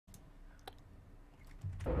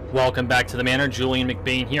Welcome back to the Manor. Julian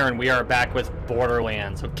McBain here, and we are back with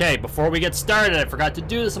Borderlands. Okay, before we get started, I forgot to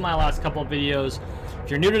do this in my last couple of videos.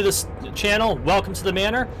 If you're new to this channel, welcome to the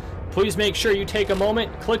Manor. Please make sure you take a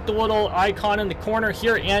moment, click the little icon in the corner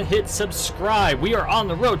here, and hit subscribe. We are on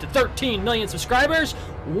the road to 13 million subscribers,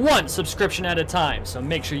 one subscription at a time, so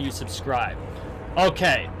make sure you subscribe.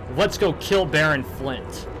 Okay, let's go kill Baron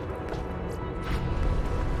Flynt.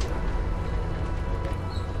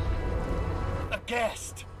 A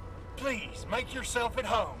guest. Please, make yourself at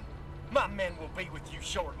home. My men will be with you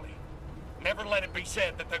shortly. Never let it be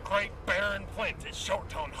said that the Great Baron Flynt is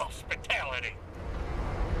short on hospitality.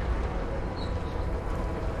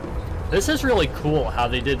 This is really cool how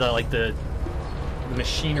they did the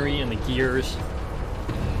machinery and the gears.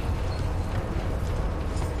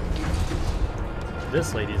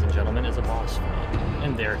 This, ladies and gentlemen, is a boss fight.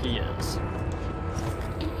 And there he is.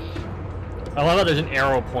 I love how there's an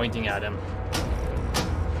arrow pointing at him.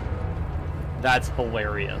 That's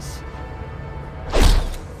hilarious.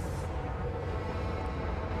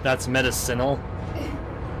 That's medicinal.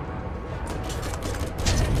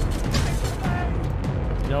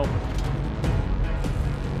 Nope.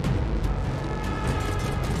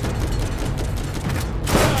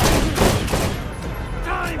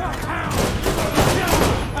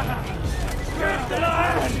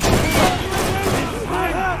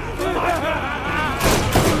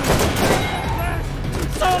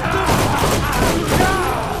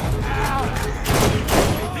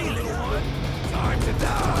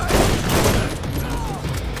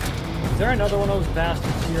 Is there another one of those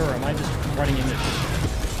bastards here, or am I just running into shit?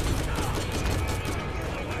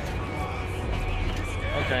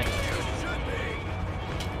 Okay.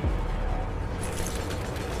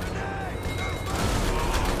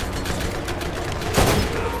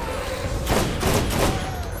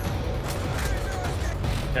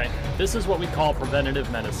 Okay, this is what we call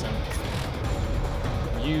preventative medicine.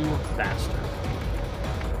 You bastard.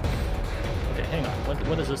 Okay, hang on.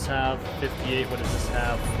 What does this have? 58. What does this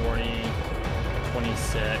have? 40,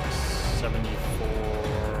 26, 74.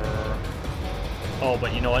 Oh,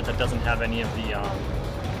 but you know what? That doesn't have any of the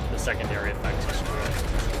secondary effects. So screw it.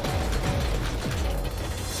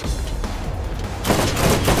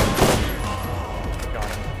 Got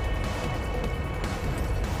him.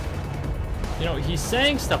 You know, he's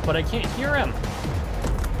saying stuff, but I can't hear him.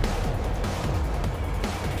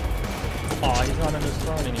 Aw, he's not on his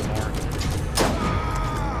throne anymore.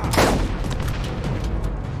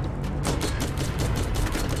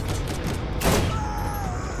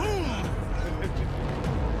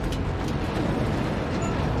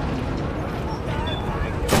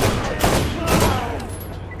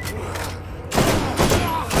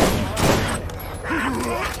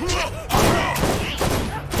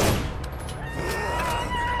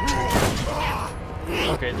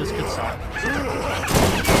 Okay, this could suck.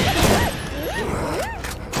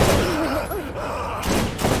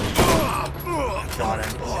 Got it.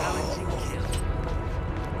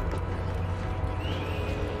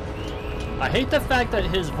 I hate the fact that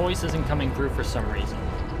his voice isn't coming through for some reason.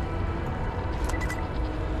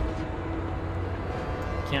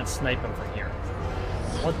 Can't snipe him from here.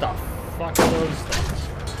 What the fuck are those things?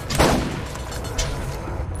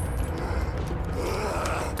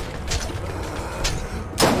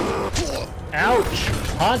 Ouch!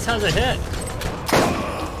 Hans has a hit.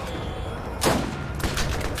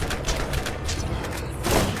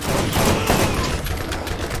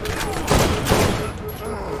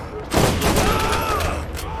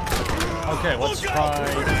 Okay, let's try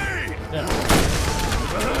this.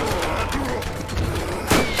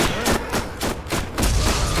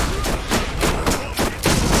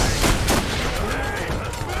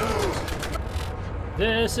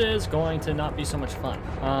 This is going to not be so much fun.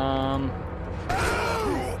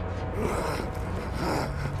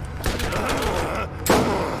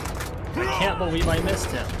 I can't believe I missed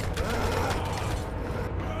him.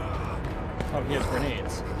 Oh, he has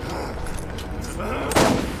grenades.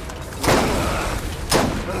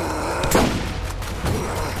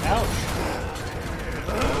 Ouch.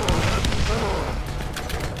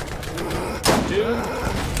 Dude,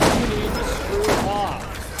 you need to screw off.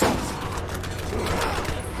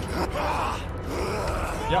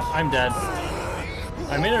 Yep, I'm dead.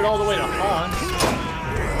 I made it all the way to Hans.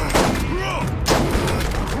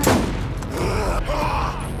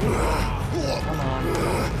 Come on.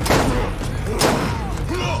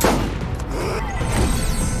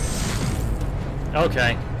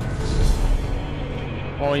 Okay.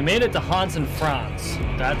 Well, we made it to Hans and Franz.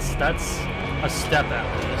 That's a step at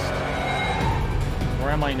least.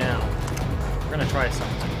 Where am I now? We're gonna try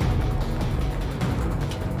something.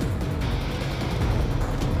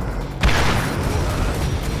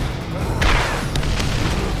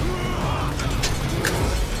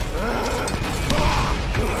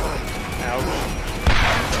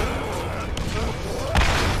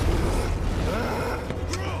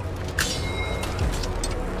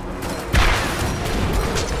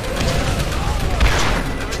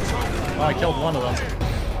 one of them.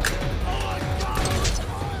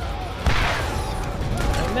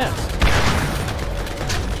 I missed.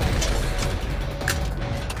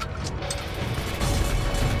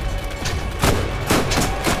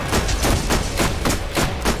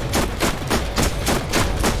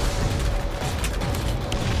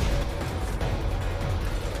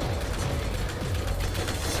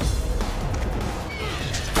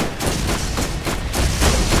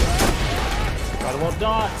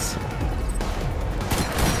 Dots.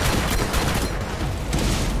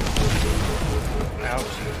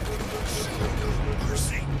 Ouch.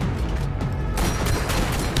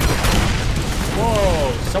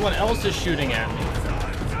 Whoa, someone else is shooting at me.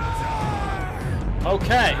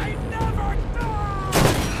 Okay.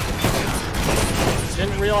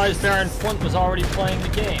 Didn't realize Baron Flynt was already playing the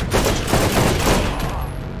game.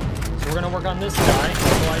 So we're gonna work on this guy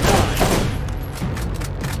until I die.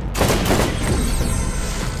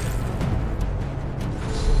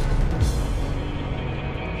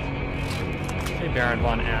 Baron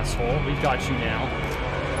Von Asshole, we've got you now.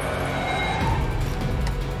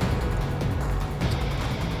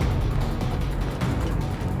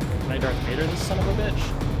 Can I Darth Vader this son of a bitch?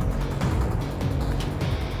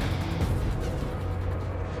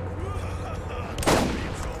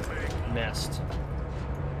 Missed.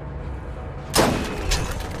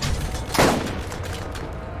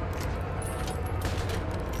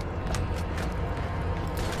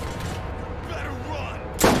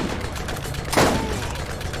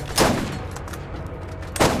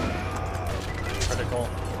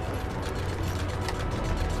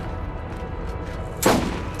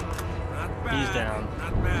 He's down.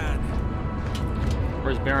 Not bad.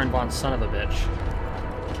 Where's Baron Von son of a bitch?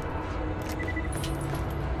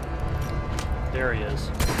 There he is.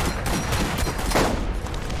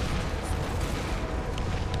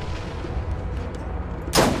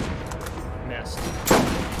 Missed.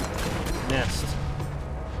 Missed.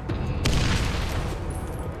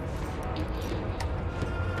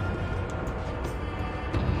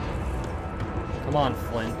 Come on,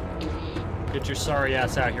 Flynn. Get your sorry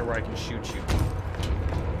ass out here where I can shoot you.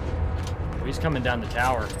 Oh, he's coming down the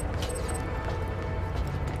tower.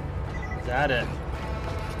 Is that it?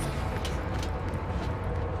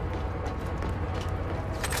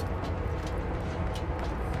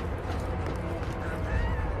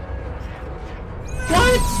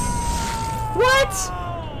 What? What?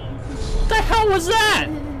 What the hell was that?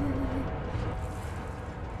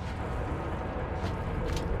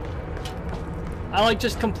 I like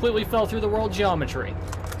just completely fell through the world geometry.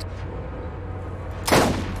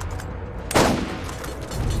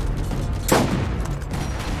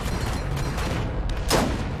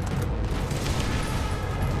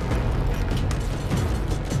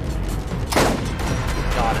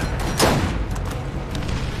 Got it.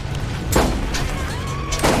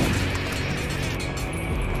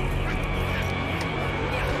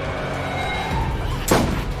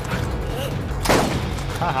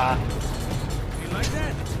 Haha. Like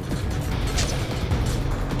that?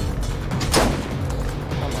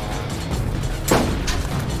 Come on.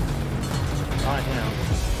 Got him.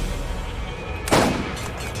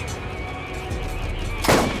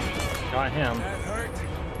 Got him. That hurt.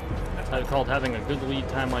 That's how it's called having a good lead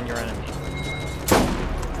time on your enemy.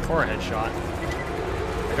 Or a headshot.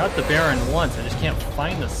 I got the Baron once, I just can't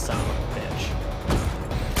find the son of a bitch.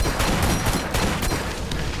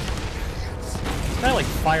 This guy like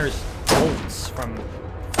fires bolts from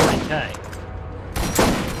 40k.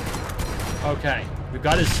 Okay, we've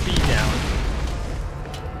got his speed down.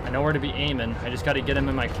 I know where to be aiming. I just got to get him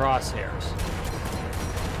in my crosshairs.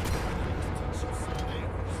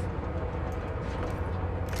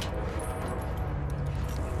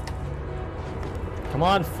 Come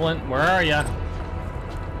on, Flint, where are ya?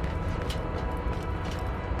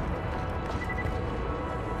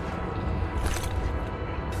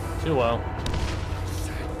 Too low.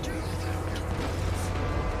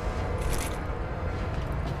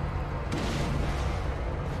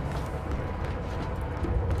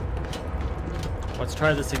 Let's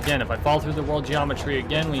try this again. If I fall through the world geometry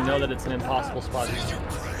again, we know that it's an impossible spot to jump.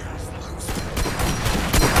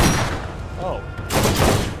 Oh.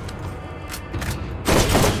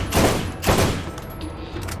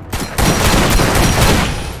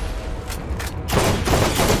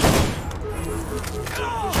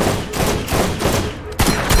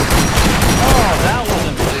 Oh, that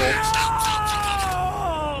wasn't cool.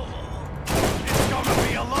 It's gonna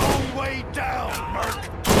be a long way down, Merc.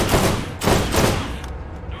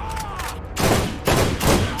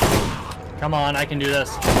 Come on, I can do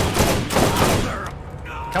this.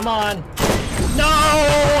 Come on. No!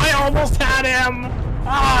 I almost had him!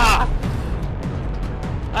 Ah!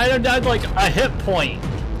 I had like a hit point.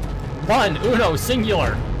 One, uno,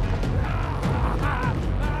 singular.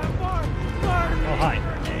 Oh, hi.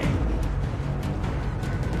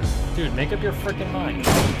 Dude, make up your freaking mind.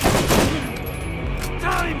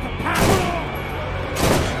 Time to pass!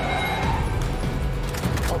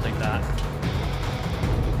 I'll take that.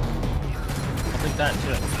 I'll take that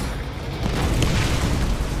too.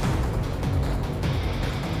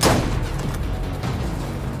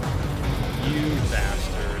 You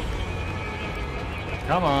bastard.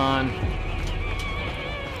 Come on.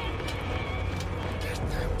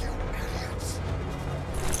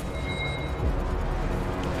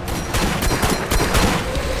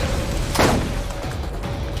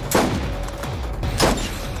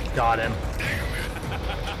 Got him.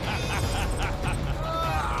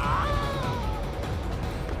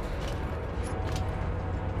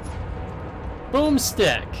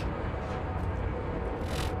 Boomstick.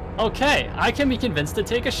 Okay, I can be convinced to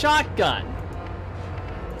take a shotgun.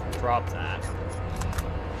 Drop that.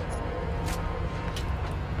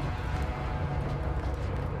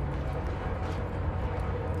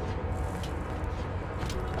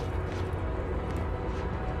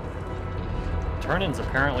 Turn-in's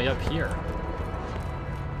apparently up here.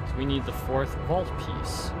 So we need the 4th vault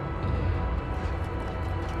piece.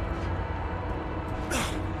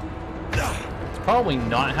 It's probably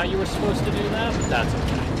not how you were supposed to do that, but that's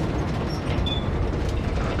okay.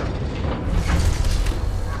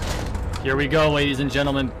 Here we go, ladies and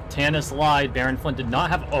gentlemen. Tannis lied. Baron Flynt did not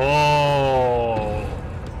have... Oh!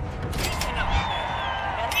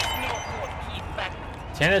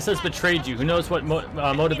 Tannis has betrayed you. Who knows what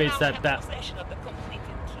motivates that bat?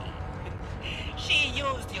 She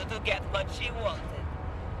used you to get what she wanted.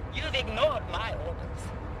 You've ignored my orders.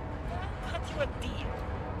 I'll cut you a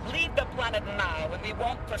deal. Leave the planet now and we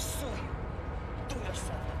won't pursue you. Do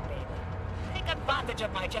yourself a favor. Take advantage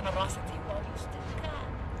of my generosity while you still can.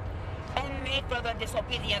 Any further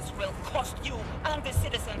disobedience will cost you and the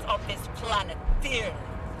citizens of this planet dear.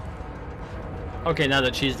 Okay, now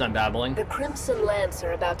that she's done babbling. The Crimson Lance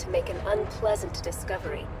are about to make an unpleasant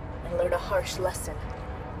discovery and learn a harsh lesson.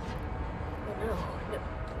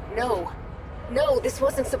 No, this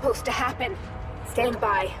wasn't supposed to happen. Stand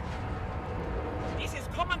by. This is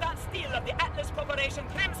Commandant Steele of the Atlas Corporation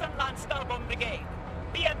Crimson Lance Starbomb Brigade.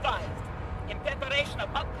 Be advised, in preparation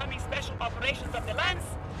of upcoming special operations of the Lance,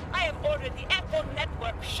 I have ordered the Echo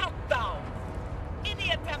Network shut down.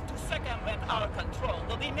 Any attempt to circumvent our control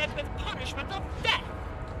will be met with punishment of death.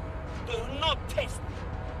 Do not test me,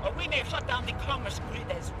 or we may shut down the commerce grid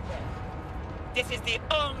as well. This is the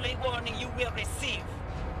only warning you will receive.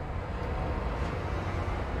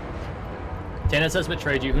 Tannis has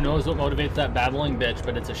betrayed you. Who knows what motivates that babbling bitch,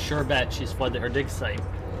 but it's a sure bet she's fled to her dig site.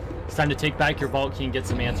 It's time to take back your vault key and get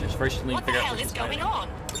some answers. First, you need to figure out what the hell is going on?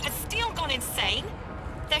 Has Steele gone insane?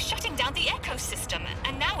 They're shutting down the ecosystem,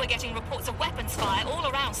 and now we're getting reports of weapons fire all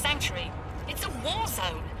around Sanctuary. It's a war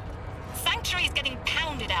zone. Sanctuary is getting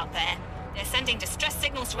pounded out there. They're sending distress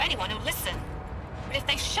signals to anyone who'll listen. But if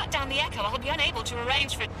they shut down the Echo, I'll be unable to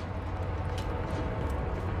arrange for...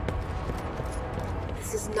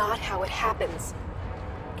 This is not how it happens.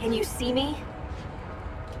 Can you see me?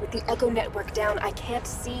 With the Echo Network down, I can't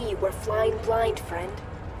see you. We're flying blind, friend.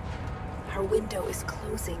 Our window is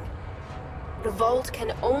closing. The vault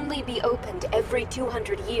can only be opened every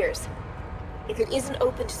 200 years. If it isn't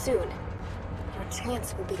opened soon, your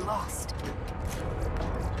chance will be lost.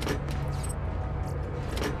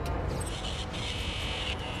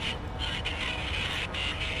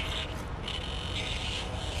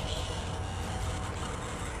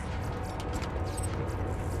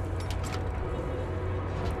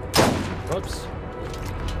 Whoops.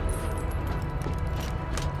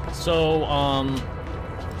 So,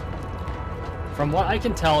 from what I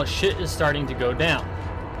can tell, shit is starting to go down.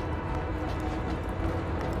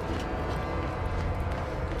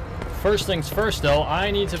 First things first, though, I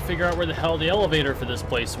need to figure out where the hell the elevator for this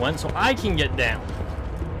place went so I can get down.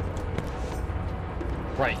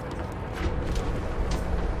 Right.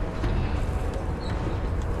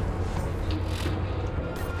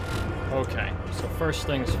 Okay, so first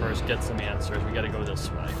things first, get some answers. We gotta go this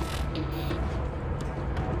way.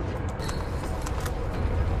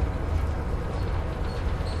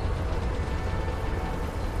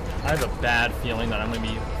 I have a bad feeling that I'm going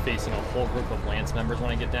to be facing a whole group of Lance members when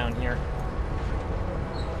I get down here.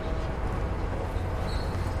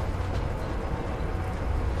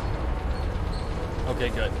 Okay,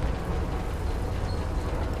 good.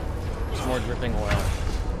 There's more dripping oil.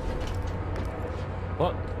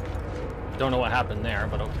 Well, don't know what happened there,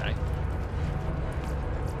 but okay.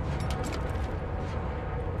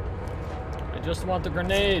 I just want the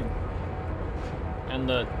grenade. And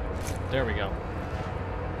the... There we go.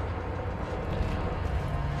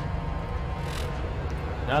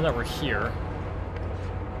 Now that we're here,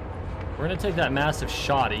 we're gonna take that massive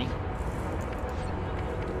shotty.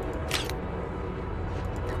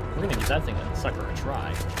 We're gonna give that thing a sucker a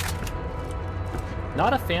try.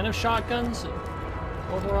 Not a fan of shotguns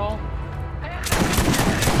overall.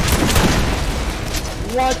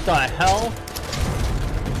 What the hell?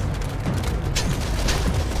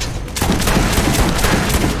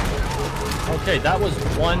 Okay, that was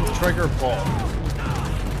one trigger pull.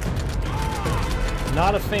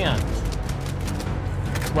 Not a fan.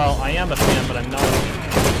 Well, I am a fan, but I'm not a fan.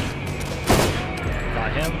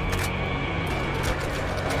 Got him.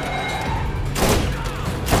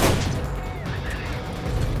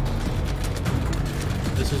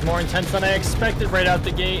 This is more intense than I expected right out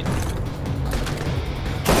the gate.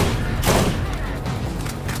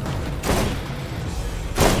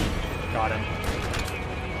 Got him.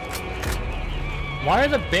 Why are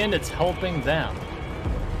the bandits helping them?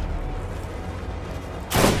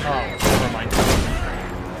 Oh, never mind.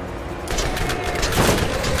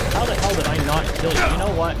 How the hell did I not kill you? You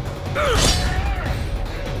know what?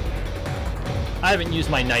 I haven't used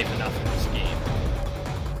my knife enough in this game.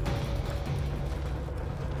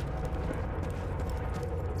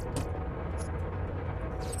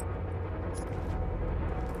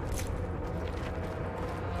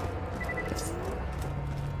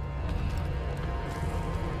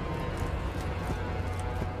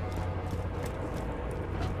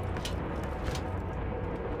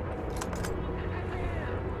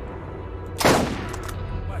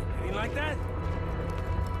 Like that?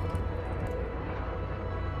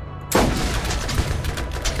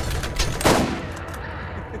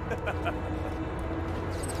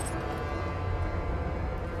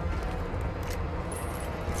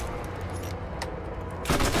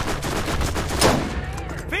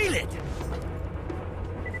 Feel it!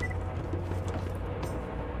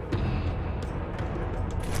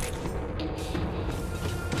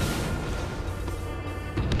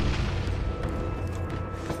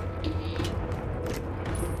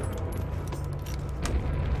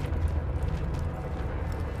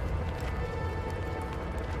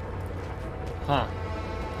 Huh.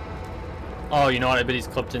 Oh, you know what? I bet he's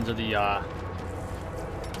clipped into the,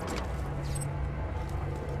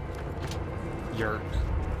 yurt.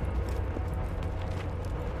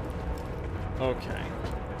 Okay.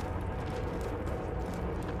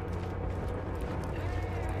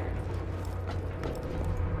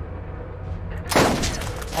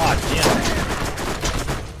 Aw, damn it.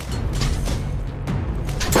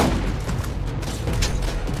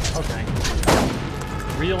 Okay.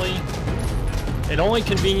 Really? It only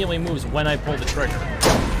conveniently moves when I pull the trigger.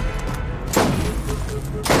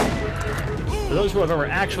 For those who have ever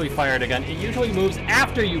actually fired a gun, it usually moves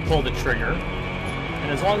after you pull the trigger.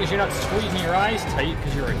 And as long as you're not squeezing your eyes tight,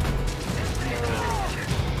 because you're a...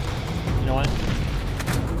 You know what?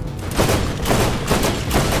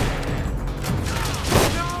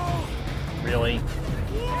 Really?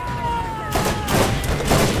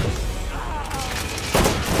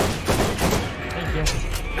 Thank you.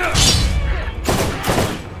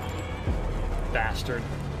 Bastard.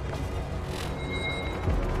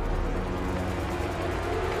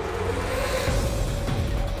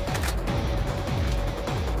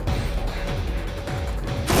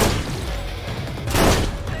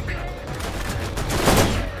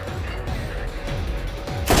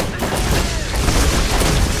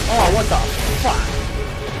 Oh, what the fuck?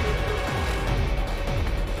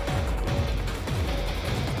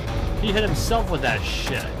 He hit himself with that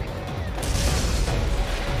shit.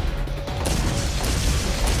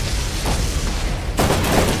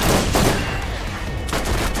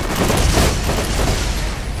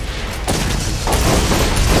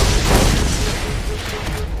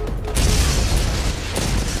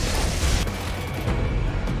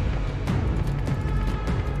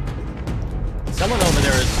 Someone over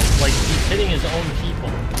there is, like, he's hitting his own people.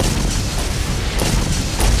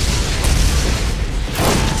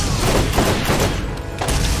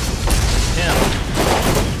 Him.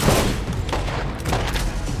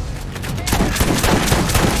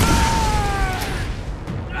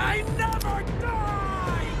 I never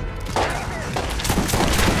die!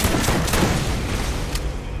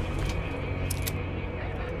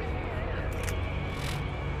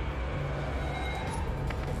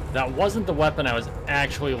 That wasn't the weapon I was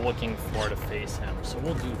actually looking for to face him, so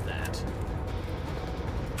we'll do that.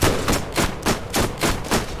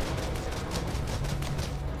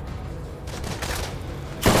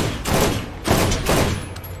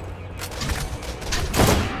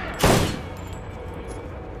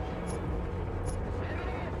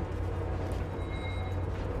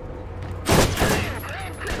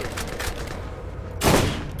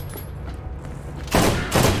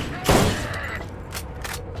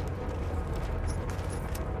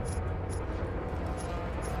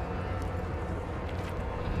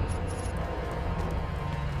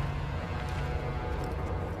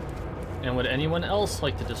 And would anyone else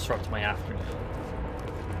like to disrupt my afternoon?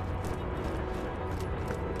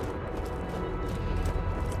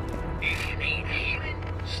 If you need healing,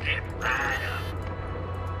 step right up.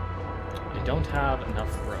 I don't have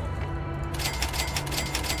enough room.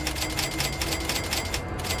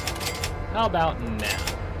 How about now?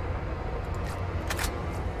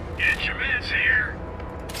 Get your meds here.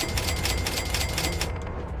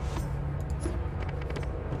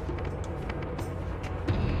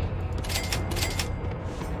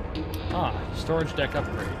 Ah, storage deck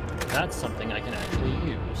upgrade. That's something I can actually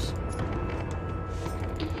use.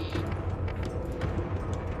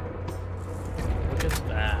 Look at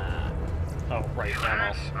that. Oh, right,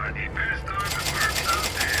 ammo. Are the best on the works out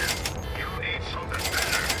there. You need something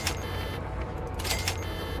better.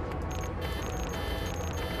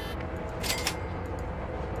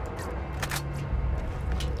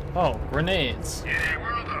 Oh, grenades. In a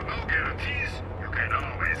world of no guarantees, you can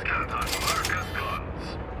always count on Marcus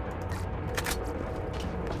guns.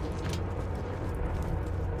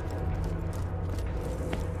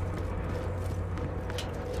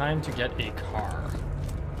 Time to get a car.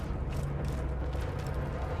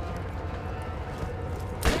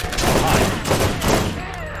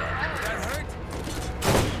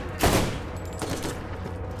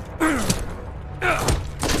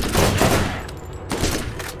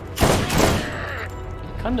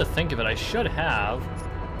 Come to think of it, I should have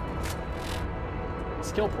a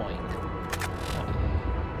skill point. Oh,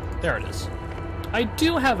 there it is. I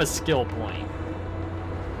do have a skill point.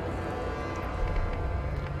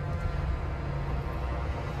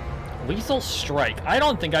 Lethal Strike. I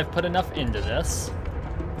don't think I've put enough into this.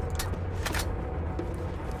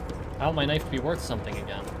 How might my knife be worth something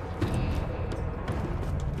again?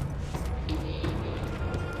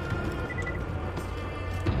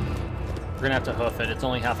 We're gonna have to hoof it. It's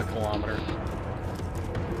only half a kilometer.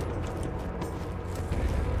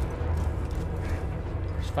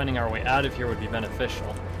 Just finding our way out of here would be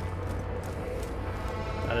beneficial.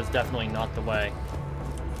 That is definitely not the way.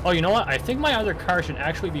 Oh, you know what? I think my other car should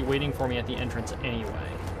actually be waiting for me at the entrance anyway.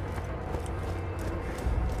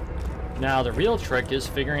 Now, the real trick is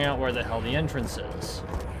figuring out where the hell the entrance is.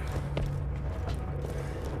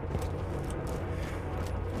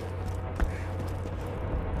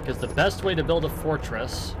 Because the best way to build a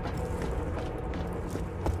fortress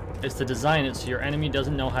is to design it so your enemy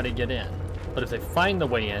doesn't know how to get in. But if they find the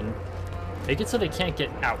way in, make it so they can't get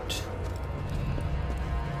out.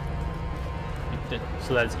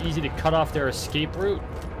 So that it's easy to cut off their escape route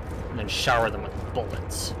and then shower them with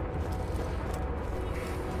bullets.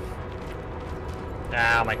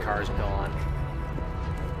 Ah, my car's gone.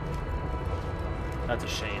 That's a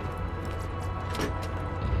shame.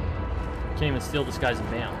 Can't even steal this guy's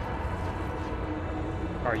mail.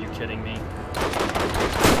 Are you kidding me?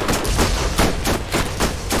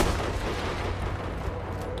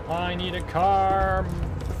 I need a car,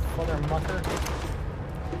 mother mucker.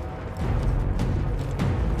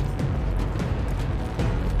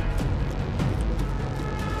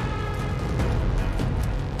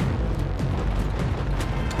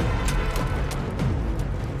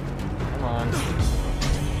 Come on.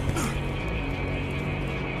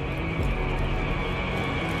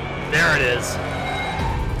 There it is.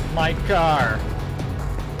 My car.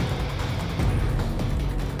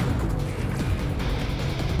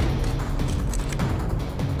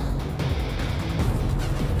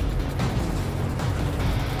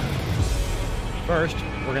 First,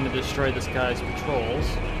 we're going to destroy this guy's patrols.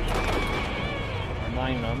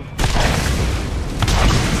 Remind them.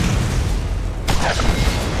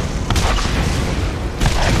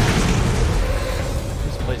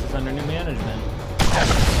 This place is under new management.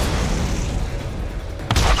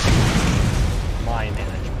 My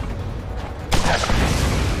management.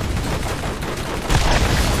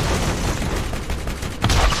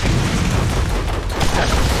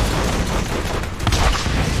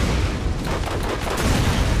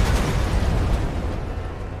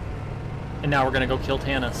 And now we're gonna go kill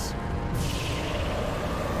Tanis.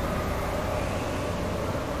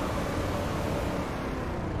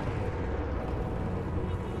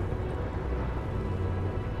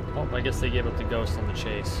 Oh, I guess they gave up the ghost on the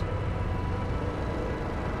chase.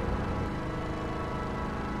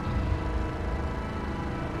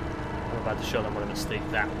 We're about to show them what a mistake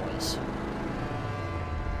that was.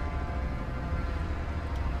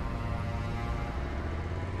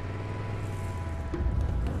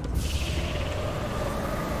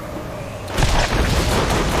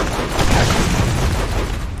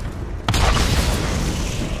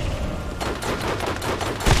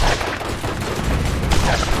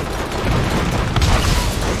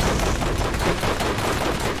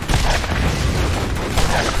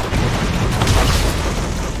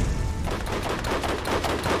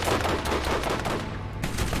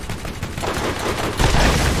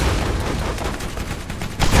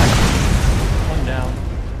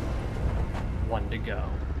 to go.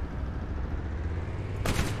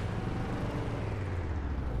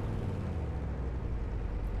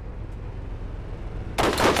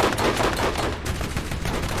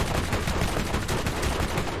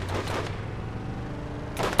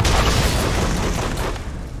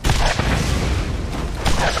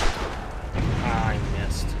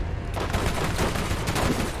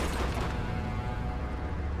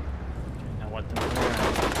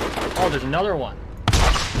 Oh, there's another one.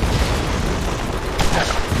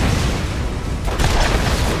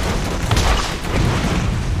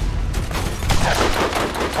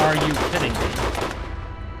 Are you kidding me?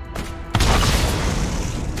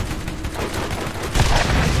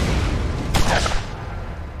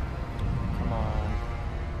 Come on.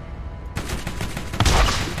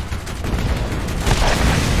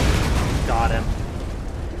 Got him.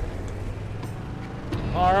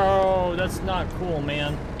 Oh, that's not cool,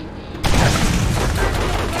 man.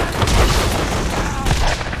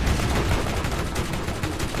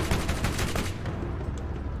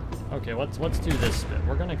 Okay, let's do this bit.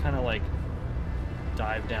 We're gonna kind of like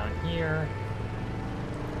dive down here,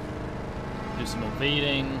 do some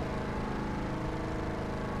evading.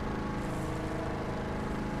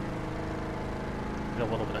 Get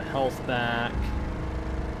a little bit of health back.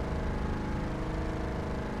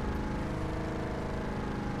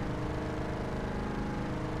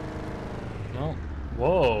 No.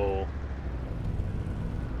 Whoa.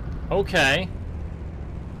 Okay.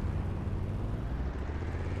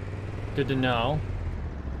 Good to know.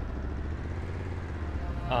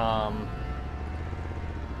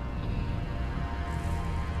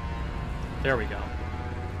 There we go.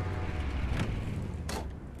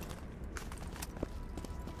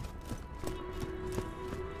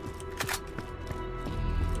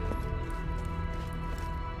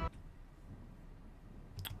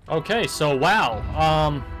 Okay, so wow.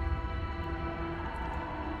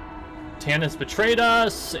 Tana's betrayed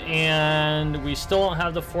us, and we still don't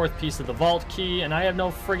have the 4th piece of the vault key, and I have no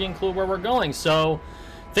friggin' clue where we're going. So,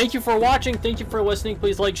 thank you for watching. Thank you for listening.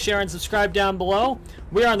 Please like, share, and subscribe down below.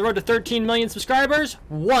 We are on the road to 13 million subscribers,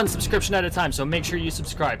 1 subscription at a time, so make sure you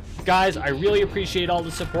subscribe. Guys, I really appreciate all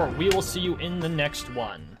the support. We will see you in the next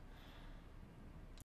one.